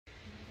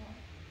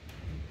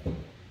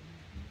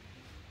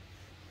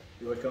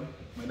You're welcome.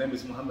 My name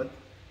is Muhammad,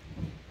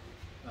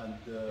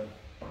 and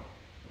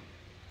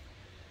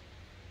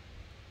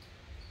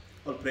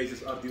all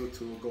praises are due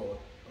to God,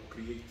 who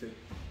created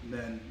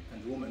man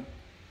and woman,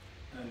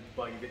 and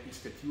by the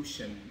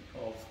institution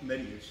of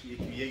marriage, He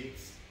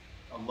creates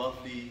a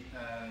lovely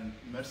and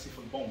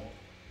merciful bond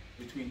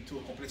between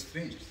two complete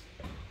strangers.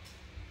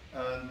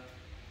 And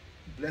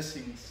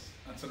blessings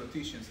and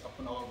salutations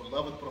upon our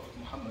beloved Prophet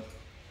Muhammad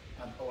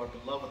and our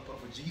beloved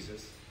Prophet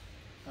Jesus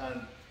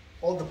and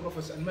all the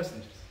prophets and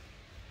messengers.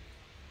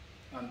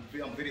 And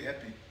I'm very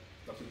happy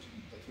that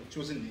you've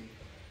chosen me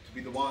to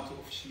be the one to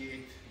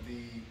officiate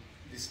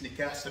this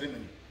Nikah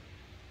ceremony.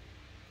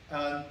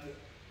 And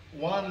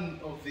one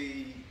of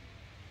the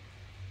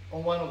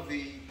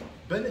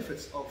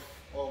benefits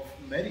of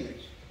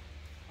marriage,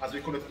 as we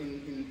call it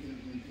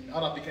in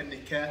Arabic, a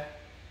Nikah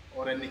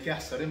or a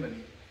Nikah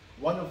ceremony,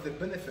 one of the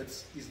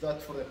benefits is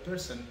that for a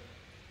person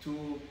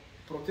to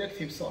protect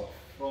himself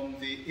from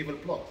the evil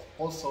plot,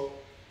 also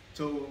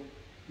to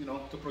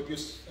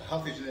produce a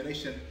healthy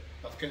generation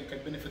that can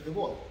benefit the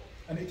world.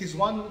 And it is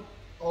one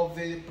of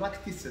the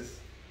practices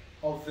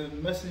of the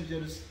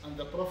messengers and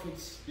the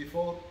prophets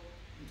before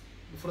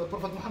the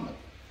Prophet Muhammad.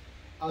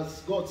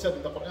 As God said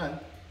in the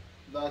Quran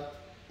that,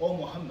 "O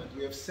Muhammad,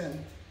 we have sent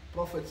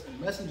prophets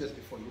and messengers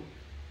before you,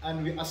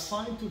 and we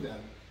assigned to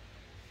them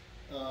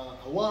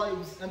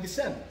wives and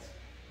descendants."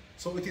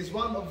 So it is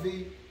one of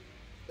the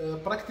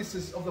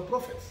practices of the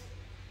prophets.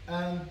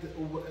 And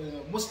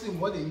Muslim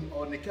wedding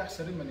or Nikah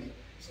ceremony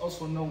is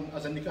also known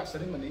as a Nikah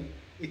ceremony.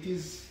 It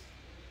is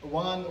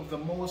one of the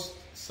most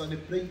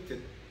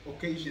celebrated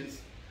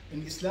occasions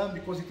in Islam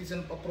because it is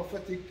a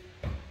prophetic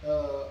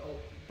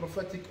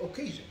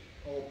occasion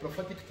or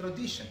prophetic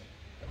tradition.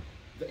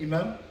 The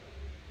Imam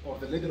or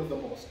the leader of the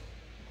mosque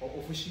who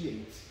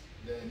officiates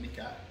the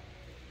Nikah,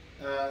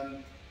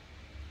 and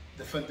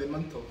the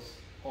fundamentals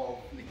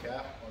of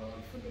Nikah or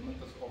the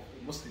fundamentals of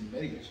Muslim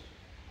marriage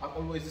are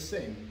always the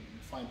same. You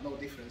find no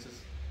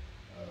differences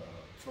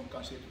from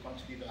country to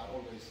country. They are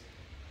always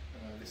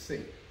the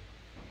same.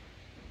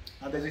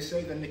 And as I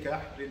say, the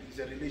Nikah is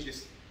a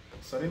religious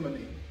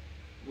ceremony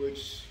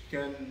which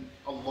can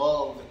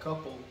allow the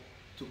couple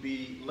to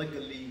be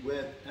legally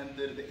wed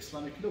under the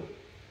Islamic law.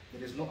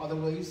 There is no other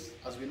ways.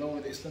 As we know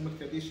in the Islamic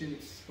tradition,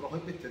 it's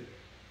prohibited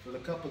for the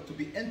couple to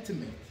be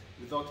intimate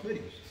without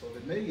marriage. So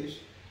the marriage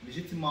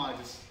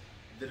legitimizes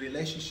the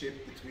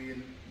relationship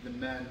between the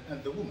man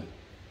and the woman.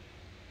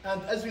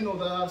 And as we know,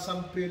 there are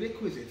some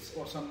prerequisites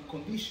or some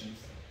conditions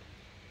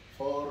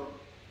for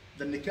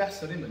the Nikah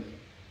ceremony.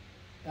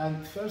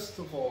 And first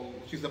of all,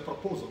 which is the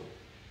proposal,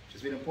 which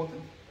is very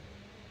important.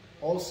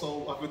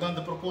 Also, have we done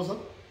the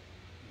proposal?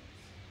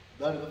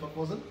 Done the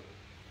proposal?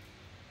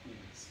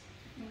 Yes.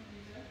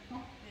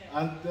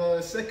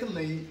 And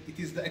secondly, it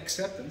is the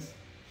acceptance,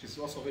 which is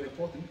also very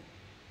important.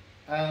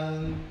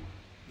 And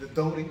the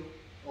dowry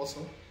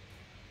also.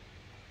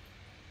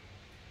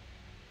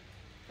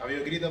 Have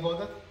you agreed about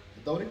that?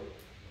 The dowry?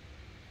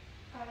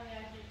 Oh yeah,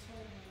 he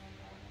told me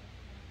about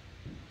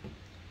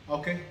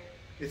it. Okay.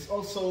 It's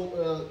also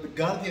the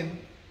guardian.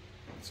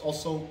 It's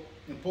also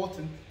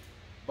important.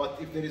 But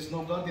if there is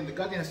no guardian, the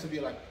guardian has to be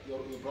like your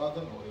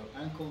brother or your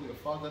uncle, your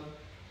father.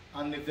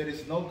 And if there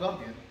is no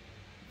guardian,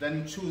 then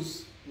you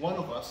choose one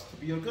of us to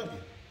be your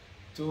guardian.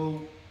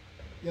 To,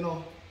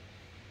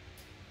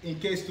 in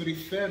case to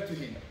refer to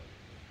him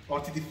or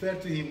to defer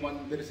to him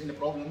when there is any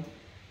problem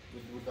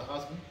with the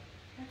husband,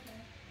 Okay.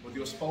 with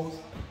your spouse.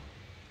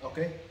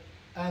 Okay?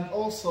 And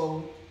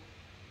also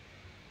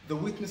the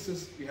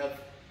witnesses, we have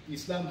in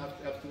Islam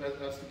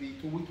has to be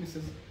two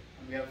witnesses,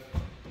 and we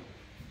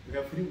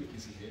have 3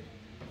 witnesses here.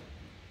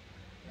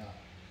 Yeah.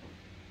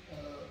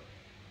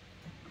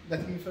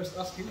 Let me first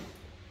ask you,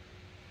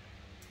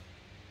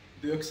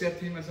 do you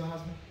accept him as a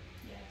husband?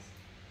 Yes.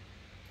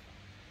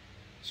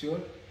 Sure?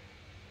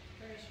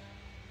 Very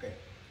sure. Okay.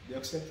 Do you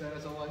accept her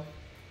as a wife?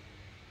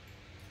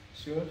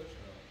 Sure?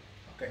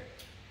 Okay.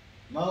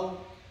 Now,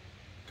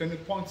 can you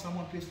point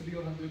someone please to be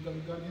your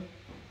guardian?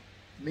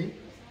 Me?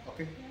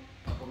 Okay.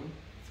 No problem.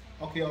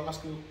 Okay, I'll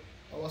ask you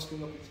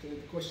the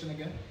question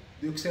again.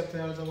 Do you accept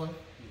her as a wife?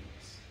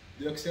 Yes.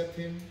 Do you accept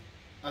him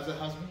as a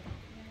husband?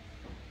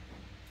 Yes.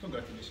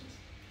 Congratulations.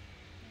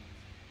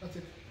 That's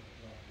it.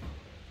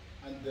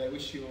 And I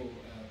wish you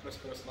a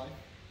prosperous life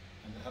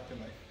and a happy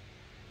life.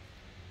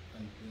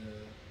 And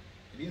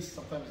Elias,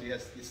 sometimes he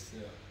has this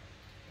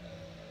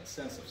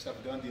sense of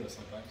self-grandeur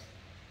sometimes.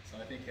 So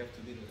I think you have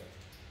to deal with that.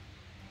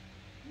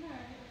 No, I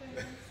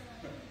don't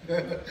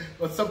think so.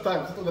 But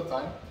sometimes, not all the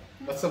time,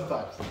 but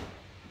sometimes.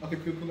 Okay,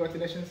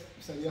 congratulations,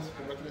 Mr. Elias,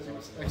 congratulations,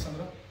 Ms.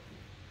 Alexandra.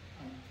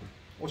 And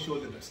wish you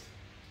all the best.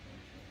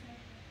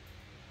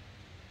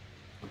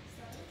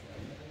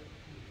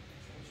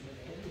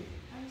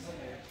 I'm sorry.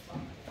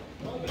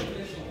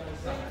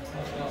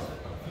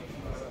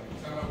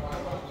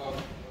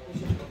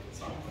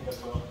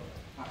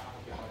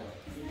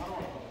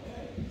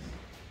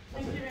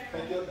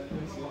 Thank you very much. Thank you. Thank you.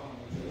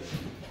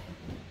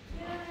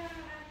 Yeah,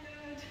 I'm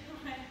good.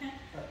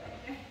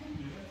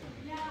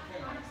 Yeah,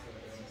 I'm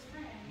just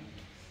praying.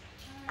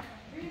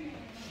 Really?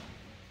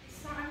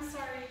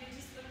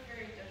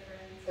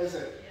 Is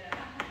it?